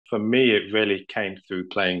for me, it really came through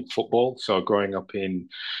playing football. So growing up in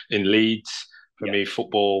Leeds, for Yeah. me,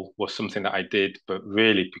 football was something that I did, but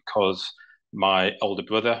really because my older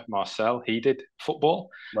brother, Marcel, he did football,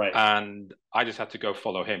 Right. and I just had to go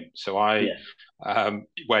follow him. So Yeah.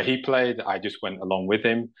 where he played, I just went along with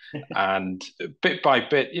him, and bit by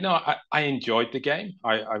bit, I enjoyed the game.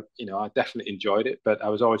 I definitely enjoyed it, but I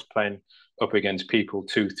was always playing up against people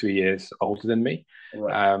 2, 3 years older than me.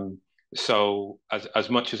 Right. Um, so as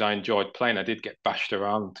much as I enjoyed playing, I did get bashed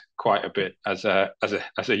around quite a bit as a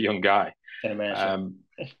young guy. Can imagine. Um,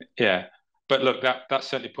 yeah, but look, that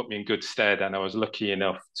certainly put me in good stead, and I was lucky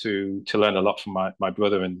enough to learn a lot from my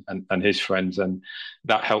brother and his friends, and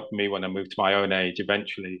that helped me when I moved to my own age.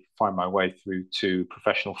 Eventually, find my way through to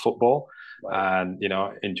professional football, Right.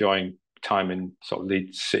 and enjoying time in sort of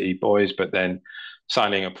Leeds City boys, but then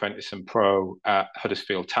signing apprentice and pro at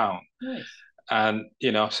Huddersfield Town, Nice. and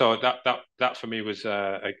so that for me was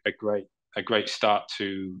a great start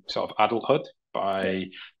to sort of adulthood Yeah. by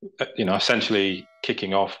essentially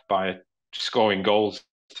kicking off by scoring goals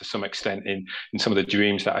to some extent in some of the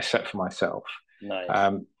dreams that I set for myself. Nice.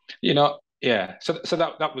 Um, yeah. So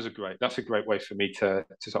that's a great way for me to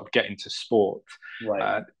sort of get into sport.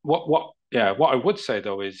 Right. What I would say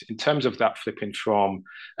though is in terms of that flipping from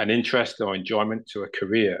an interest or enjoyment to a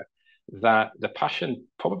career, that the passion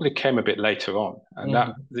probably came a bit later on, and that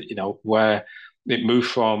Hmm. where it moved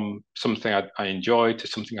from something I enjoyed to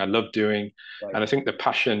something I love doing, Right. and I think the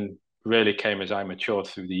passion really came as I matured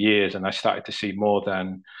through the years, and I started to see more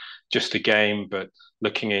than just a game, but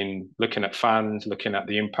looking at fans, looking at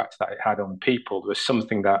the impact that it had on people, was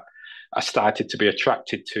something that I started to be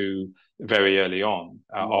attracted to very early on,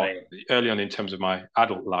 or Right. early on in terms of my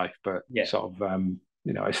adult life, but Yeah. sort of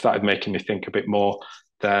it started making me think a bit more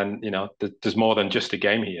than there's more than just a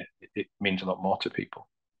game here. It means a lot more to people.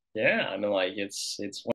 Yeah. I mean, like it's